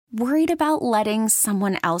Worried about letting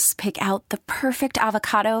someone else pick out the perfect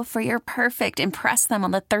avocado for your perfect impress them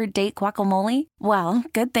on the third date guacamole? Well,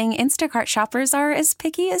 good thing Instacart shoppers are as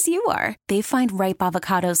picky as you are. They find ripe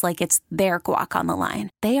avocados like it's their guac on the line.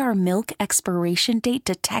 They are milk expiration date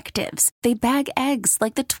detectives. They bag eggs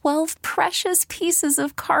like the 12 precious pieces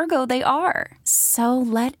of cargo they are. So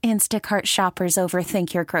let Instacart shoppers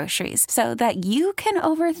overthink your groceries so that you can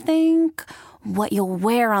overthink what you'll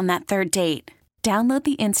wear on that third date. Download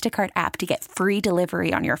the Instacart app to get free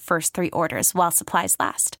delivery on your first 3 orders while supplies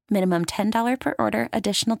last. Minimum $10 per order.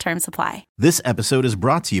 Additional terms apply. This episode is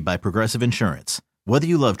brought to you by Progressive Insurance. Whether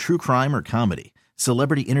you love true crime or comedy,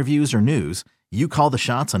 celebrity interviews or news, you call the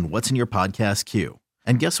shots on what's in your podcast queue.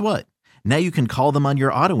 And guess what? Now you can call them on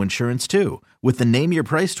your auto insurance too with the Name Your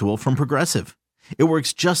Price tool from Progressive. It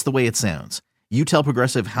works just the way it sounds. You tell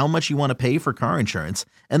Progressive how much you want to pay for car insurance,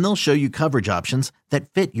 and they'll show you coverage options that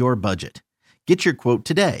fit your budget. Get your quote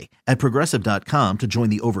today at Progressive.com to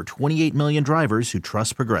join the over 28 million drivers who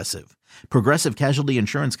trust Progressive. Progressive Casualty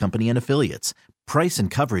Insurance Company and Affiliates. Price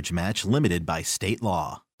and coverage match limited by state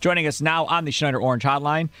law. Joining us now on the Schneider Orange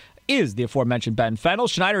Hotline is the aforementioned Ben Fennell.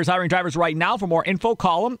 Schneider is hiring drivers right now. For more info,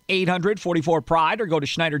 call them 800-44-PRIDE or go to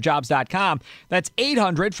SchneiderJobs.com. That's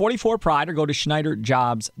 800-44-PRIDE or go to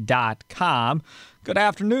SchneiderJobs.com. Good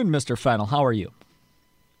afternoon, Mr. Fennell. How are you?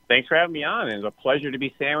 Thanks for having me on. It's a pleasure to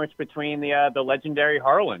be sandwiched between the legendary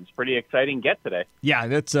Harlans. Pretty exciting get today. Yeah,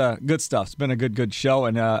 that's good stuff. It's been a good show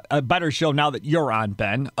and a better show now that you're on,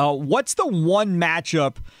 Ben. What's the one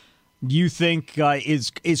matchup you think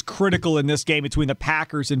is critical in this game between the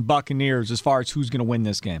Packers and Buccaneers as far as who's going to win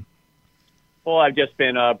this game? Well, I've just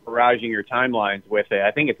been barraging your timelines with it.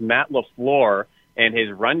 I think it's Matt LaFleur and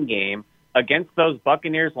his run game against those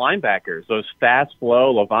Buccaneers linebackers, those fast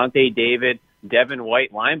flow, Levante David, Devin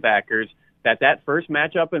White linebackers, that first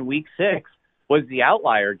matchup in Week 6 was the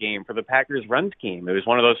outlier game for the Packers run scheme. It was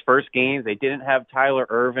one of those first games. They didn't have Tyler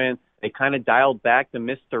Ervin. They kind of dialed back the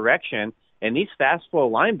misdirection, and these fast flow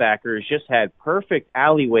linebackers just had perfect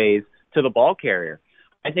alleyways to the ball carrier.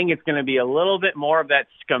 I think it's going to be a little bit more of that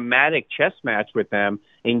schematic chess match with them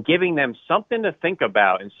and giving them something to think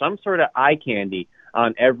about and some sort of eye candy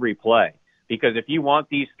on every play. Because if you want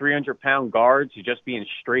these 300-pound guards to just be in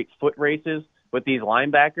straight foot races with these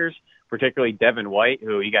linebackers, particularly Devin White,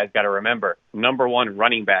 who you guys got to remember, #1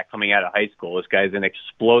 running back coming out of high school. This guy's an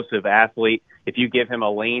explosive athlete. If you give him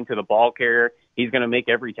a lane to the ball carrier, he's going to make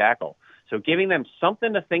every tackle. So giving them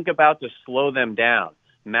something to think about to slow them down.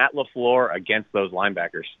 Matt LaFleur against those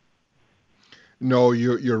linebackers. No,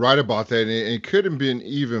 you're right about that. And it couldn't have been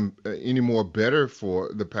even any more better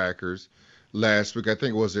for the Packers last week. I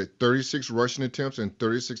think, was it 36 rushing attempts and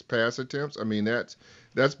 36 pass attempts? I mean, that's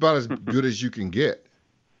about as good as you can get.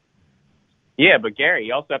 Yeah, but Gary,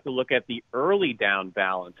 you also have to look at the early down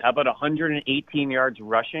balance. How about 118 yards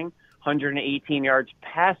rushing, 118 yards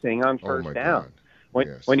passing on first down?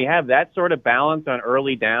 When you have that sort of balance on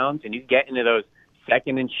early downs and you get into those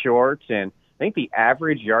second and shorts, and I think the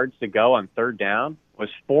average yards to go on third down was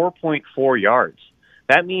 4.4 yards.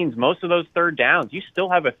 That means most of those third downs, you still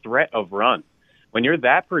have a threat of run. When you're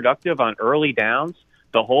that productive on early downs,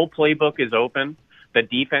 the whole playbook is open. The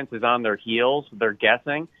defense is on their heels. They're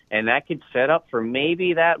guessing, and that could set up for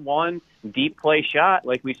maybe that one deep play shot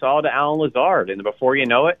like we saw to Allen Lazard. And before you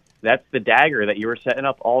know it, that's the dagger that you were setting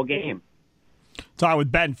up all game. Talking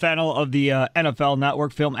with Ben Fennell of the NFL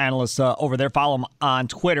Network, film analyst over there. Follow him on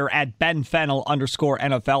Twitter at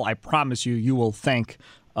 @BenFennell_NFL. I promise you will thank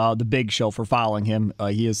the Big Show for following him.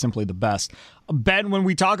 He is simply the best. Ben, when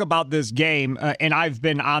we talk about this game, and I've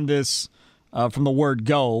been on this from the word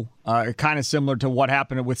go, kind of similar to what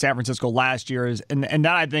happened with San Francisco last year. And then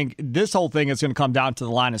I think this whole thing is going to come down to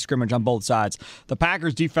the line of scrimmage on both sides. The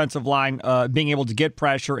Packers' defensive line being able to get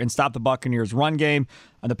pressure and stop the Buccaneers' run game,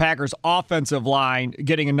 and the Packers' offensive line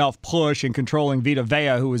getting enough push and controlling Vita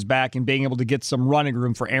Vea, who is back, and being able to get some running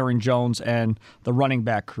room for Aaron Jones and the running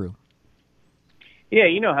back crew. Yeah,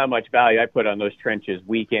 you know how much value I put on those trenches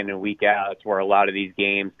week in and week out. That's where a lot of these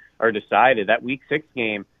games are decided. That Week 6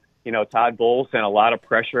 game, Todd Bowles sent a lot of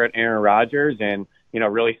pressure at Aaron Rodgers and,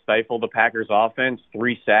 really stifled the Packers offense.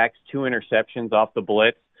 3 sacks, 2 interceptions off the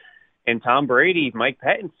blitz. And Tom Brady, Mike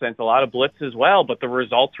Pettin sent a lot of blitz as well, but the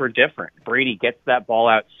results were different. Brady gets that ball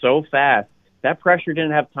out so fast, that pressure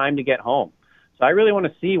didn't have time to get home. So I really want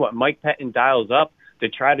to see what Mike Pettin dials up to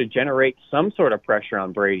try to generate some sort of pressure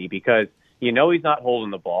on Brady, because he's not holding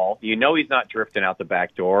the ball. He's not drifting out the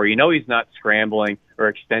back door. He's not scrambling or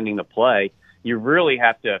extending the play. You really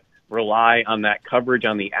have to rely on that coverage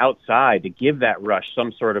on the outside to give that rush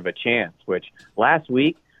some sort of a chance, which last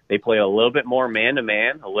week They play a little bit more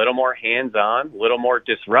man-to-man, a little more hands-on, a little more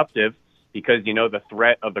disruptive because, the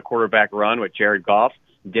threat of the quarterback run with Jared Goff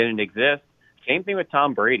didn't exist. Same thing with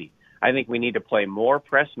Tom Brady. I think we need to play more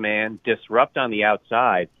press man, disrupt on the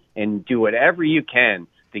outside, and do whatever you can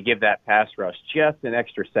to give that pass rush just an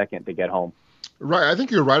extra second to get home. Right. I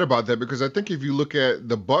think you're right about that because I think if you look at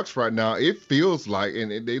the Bucs right now, it feels like,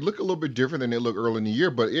 and they look a little bit different than they look early in the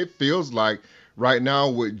year, but it feels like right now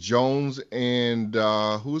with Jones and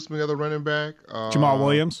who's the other running back? Jamal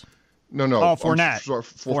Williams? No. Oh, Fournette.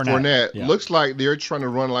 Fournette. Yeah. Looks like they're trying to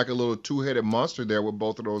run like a little two-headed monster there with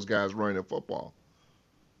both of those guys running the football.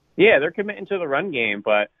 Yeah, they're committing to the run game,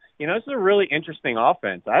 but, this is a really interesting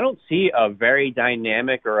offense. I don't see a very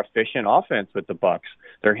dynamic or efficient offense with the Bucs.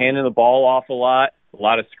 They're handing the ball off a lot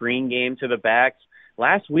of screen game to the backs.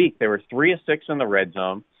 Last week, they were 3 of 6 in the red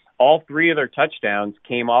zone. All 3 of their touchdowns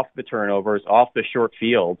came off the turnovers, off the short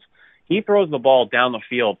fields. He throws the ball down the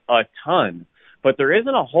field a ton, but there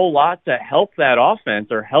isn't a whole lot to help that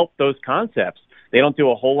offense or help those concepts. They don't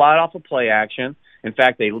do a whole lot off of play action. In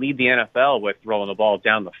fact, they lead the NFL with throwing the ball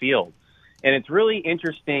down the field. And it's really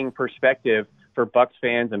interesting perspective for Bucs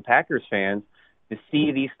fans and Packers fans to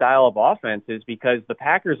see these style of offenses because the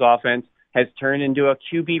Packers offense has turned into a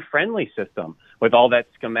QB-friendly system with all that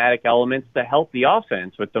schematic elements to help the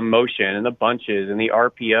offense with the motion and the bunches and the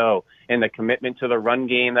RPO and the commitment to the run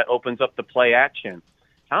game that opens up the play action.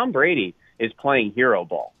 Tom Brady is playing hero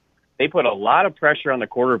ball. They put a lot of pressure on the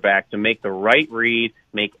quarterback to make the right read,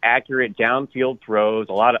 make accurate downfield throws,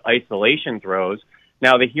 a lot of isolation throws.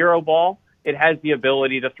 Now, the hero ball, it has the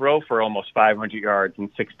ability to throw for almost 500 yards and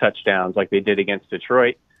 6 touchdowns like they did against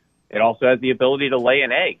Detroit. It also has the ability to lay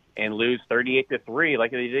an egg and lose 38-3 like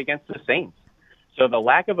they did against the Saints. So the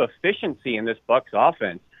lack of efficiency in this Bucs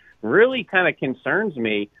offense really kind of concerns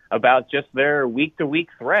me about just their week-to-week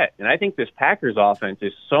threat. And I think this Packers offense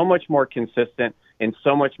is so much more consistent and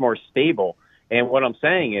so much more stable. And what I'm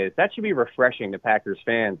saying is that should be refreshing to Packers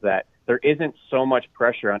fans that there isn't so much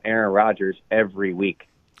pressure on Aaron Rodgers every week.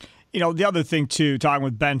 The other thing, too, talking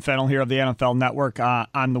with Ben Fennell here of the NFL Network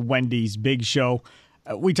on the Wendy's Big Show,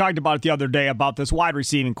 we talked about it the other day about this wide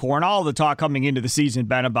receiving core and all the talk coming into the season,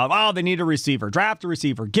 Ben, about, they need a receiver, draft a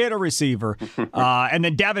receiver, get a receiver. And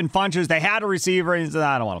then Devin Funchess, they had a receiver, and he said,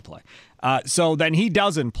 I don't want to play. So then he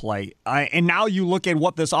doesn't play. And now you look at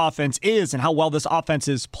what this offense is and how well this offense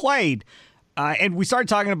is played. And we started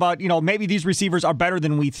talking about, maybe these receivers are better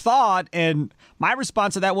than we thought. And my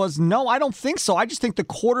response to that was, no, I don't think so. I just think the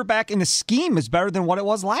quarterback in the scheme is better than what it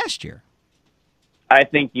was last year. I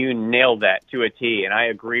think you nailed that to a T, and I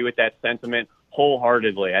agree with that sentiment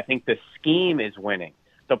wholeheartedly. I think the scheme is winning.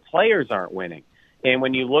 The players aren't winning. And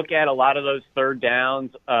when you look at a lot of those third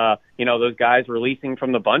downs, those guys releasing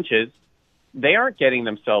from the bunches, they aren't getting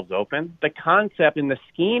themselves open. The concept and the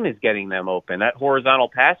scheme is getting them open. That horizontal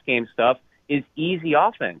pass game stuff is easy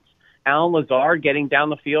offense. Allen Lazard getting down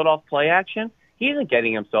the field off play action, he isn't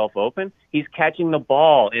getting himself open. He's catching the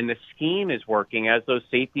ball, and the scheme is working as those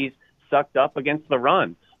safeties sucked up against the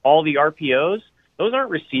run. All the RPOs, those aren't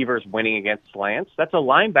receivers winning against slants. That's a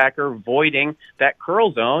linebacker voiding that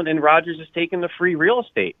curl zone, and Rodgers is taking the free real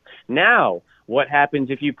estate. Now, what happens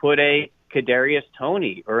if you put a Kadarius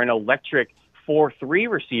Toney or an electric 4-3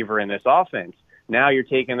 receiver in this offense? Now you're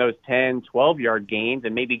taking those 10, 12-yard gains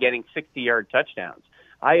and maybe getting 60-yard touchdowns.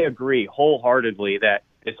 I agree wholeheartedly that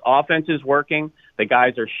this offense is working. The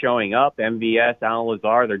guys are showing up. MVS, Allen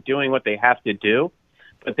Lazard, they're doing what they have to do.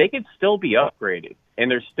 But they could still be upgraded,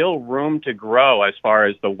 and there's still room to grow as far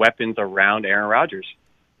as the weapons around Aaron Rodgers.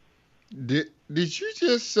 Did you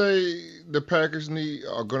just say the Packers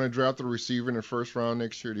are going to draft a receiver in the first round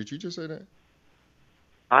next year? Did you just say that?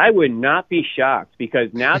 I would not be shocked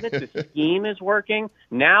because now that the scheme is working,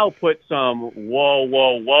 now put some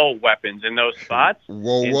whoa weapons in those spots.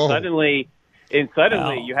 Whoa. Suddenly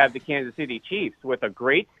you have the Kansas City Chiefs with a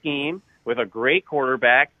great scheme, with a great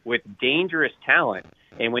quarterback, with dangerous talent.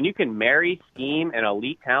 And when you can marry scheme and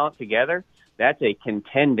elite talent together, that's a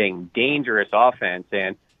contending, dangerous offense.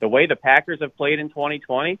 And the way the Packers have played in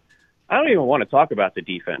 2020, I don't even want to talk about the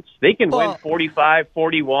defense. They can win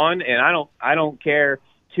 45-41, and I don't care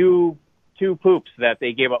two poops that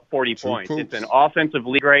they gave up 40 points. Poops. It's an offensive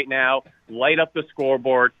league right now. Light up the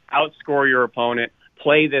scoreboard, outscore your opponent,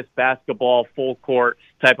 play this basketball full court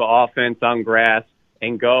type of offense on grass,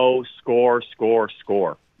 and go score.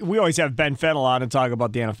 We always have Ben Fennell on and talk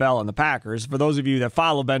about the NFL and the Packers. For those of you that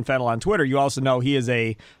follow Ben Fennell on Twitter, you also know he is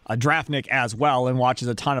a draftnik as well and watches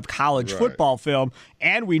a ton of college football film.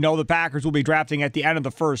 And we know the Packers will be drafting at the end of the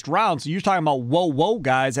first round. So you're talking about whoa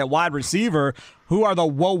guys at wide receiver. Who are the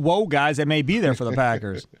whoa guys that may be there for the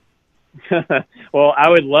Packers? Well, I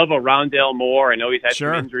would love a Rondale Moore. I know he's had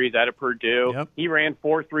Sure. some injuries out of Purdue. Yep. He ran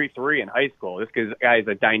 4.33 in high school. This guy is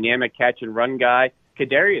a dynamic catch and run guy.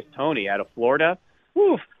 Kadarius Toney out of Florida.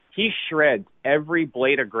 Whew, he shreds every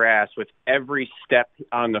blade of grass with every step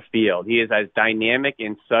on the field. He is as dynamic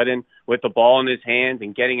and sudden with the ball in his hands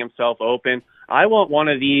and getting himself open. I want one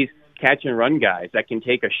of these catch and run guys that can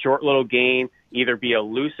take a short little gain, either be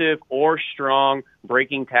elusive or strong,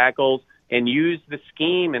 breaking tackles, and use the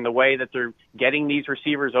scheme in the way that they're getting these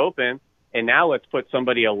receivers open. And now let's put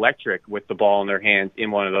somebody electric with the ball in their hands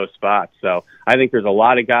in one of those spots. So I think there's a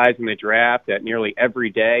lot of guys in the draft that nearly every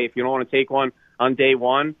day, if you don't want to take one on day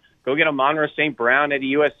one, go get a Monroe St. Brown at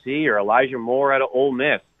USC or Elijah Moore at Ole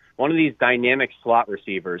Miss. One of these dynamic slot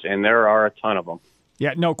receivers, and there are a ton of them.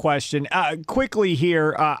 Yeah, no question. Quickly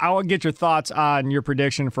here, I want to get your thoughts on your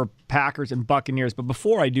prediction for Packers and Buccaneers. But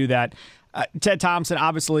before I do that, Ted Thompson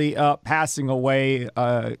obviously passing away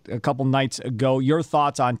a couple nights ago. Your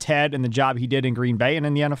thoughts on Ted and the job he did in Green Bay and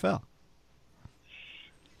in the NFL?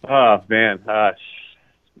 Oh, man.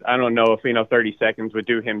 I don't know if 30 seconds would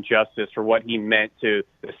do him justice for what he meant to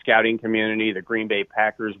the scouting community, the Green Bay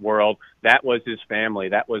Packers world. That was his family.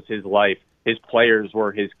 That was his life. His players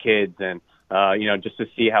were his kids. And, just to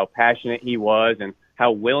see how passionate he was and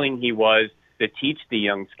how willing he was to teach the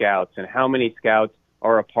young scouts and how many scouts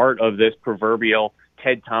are a part of this proverbial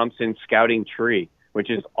Ted Thompson scouting tree,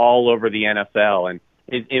 which is all over the NFL. And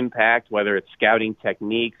his impact, whether it's scouting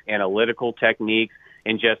techniques, analytical techniques,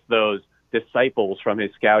 and just those disciples from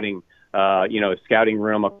his scouting, scouting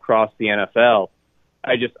room across the NFL.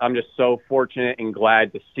 I'm just so fortunate and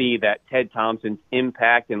glad to see that Ted Thompson's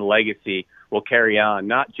impact and legacy will carry on,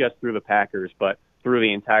 not just through the Packers, but through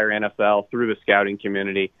the entire NFL, through the scouting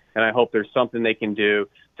community. And I hope there's something they can do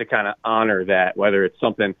to kind of honor that, whether it's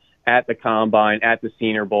something at the Combine, at the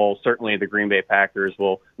Senior Bowl. Certainly the Green Bay Packers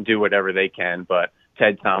will do whatever they can, but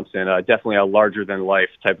Ted Thompson, definitely a larger-than-life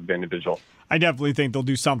type of individual. I definitely think they'll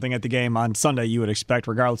do something at the game on Sunday, you would expect,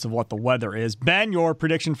 regardless of what the weather is. Ben, your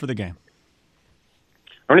prediction for the game?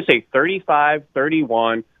 I'm going to say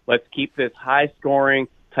 35-31. Let's keep this high-scoring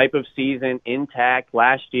type of season intact.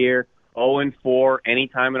 Last year, 0-4.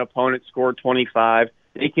 Anytime an opponent scored 25,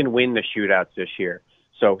 they can win the shootouts this year.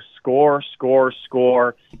 So score.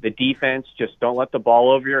 The defense, just don't let the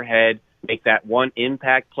ball over your head. Make that one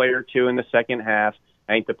impact play or two in the second half.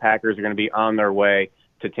 I think the Packers are going to be on their way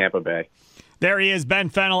to Tampa Bay. There he is, Ben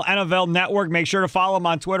Fennell, NFL Network. Make sure to follow him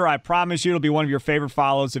on Twitter. I promise you it'll be one of your favorite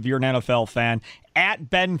follows if you're an NFL fan.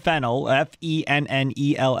 At Ben Fennell,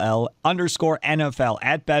 FENNELL _NFL.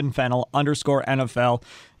 At Ben Fennell _NFL.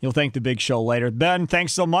 You'll thank the big show later. Ben,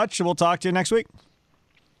 thanks so much. We'll talk to you next week.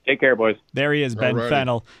 Take care, boys. There he is, Ben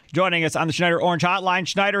Fennell, joining us on the Schneider Orange Hotline.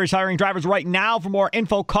 Schneider is hiring drivers right now. For more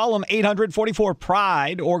info, call them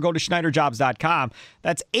 800-44-PRIDE or go to SchneiderJobs.com.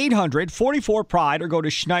 That's 800-44-PRIDE or go to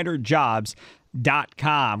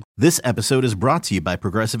SchneiderJobs.com. This episode is brought to you by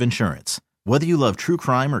Progressive Insurance. Whether you love true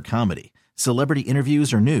crime or comedy, celebrity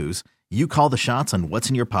interviews or news, you call the shots on what's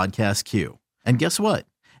in your podcast queue. And guess what?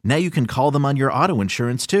 Now you can call them on your auto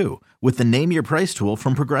insurance too with the Name Your Price tool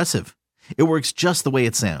from Progressive. It works just the way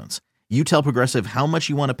it sounds. You tell Progressive how much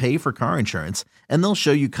you want to pay for car insurance, and they'll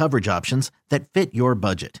show you coverage options that fit your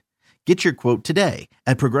budget. Get your quote today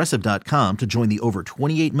at Progressive.com to join the over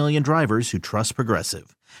 28 million drivers who trust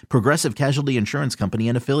Progressive. Progressive Casualty Insurance Company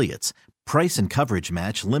and Affiliates. Price and coverage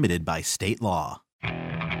match limited by state law.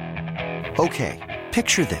 Okay,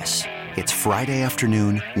 picture this. It's Friday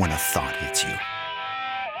afternoon when a thought hits you.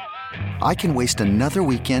 I can waste another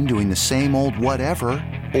weekend doing the same old whatever,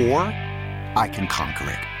 or I can conquer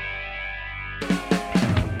it.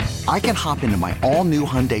 I can hop into my all-new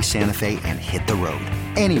Hyundai Santa Fe and hit the road.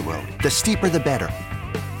 Any road. The steeper, the better.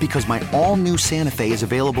 Because my all-new Santa Fe is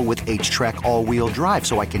available with H-Track all-wheel drive,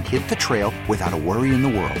 so I can hit the trail without a worry in the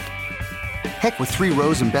world. Heck, with 3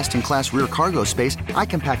 rows and best-in-class rear cargo space, I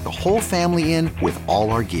can pack the whole family in with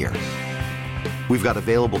all our gear. We've got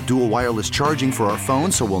available dual wireless charging for our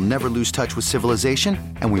phones, so we'll never lose touch with civilization,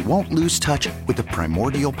 and we won't lose touch with the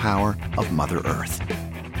primordial power of Mother Earth.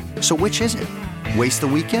 So which is it? Waste the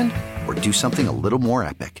weekend or do something a little more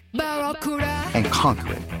epic? And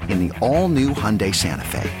conquer it in the all-new Hyundai Santa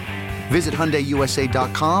Fe. Visit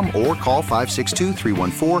HyundaiUSA.com or call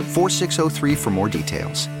 562-314-4603 for more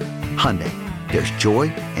details. Hyundai, there's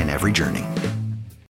joy in every journey.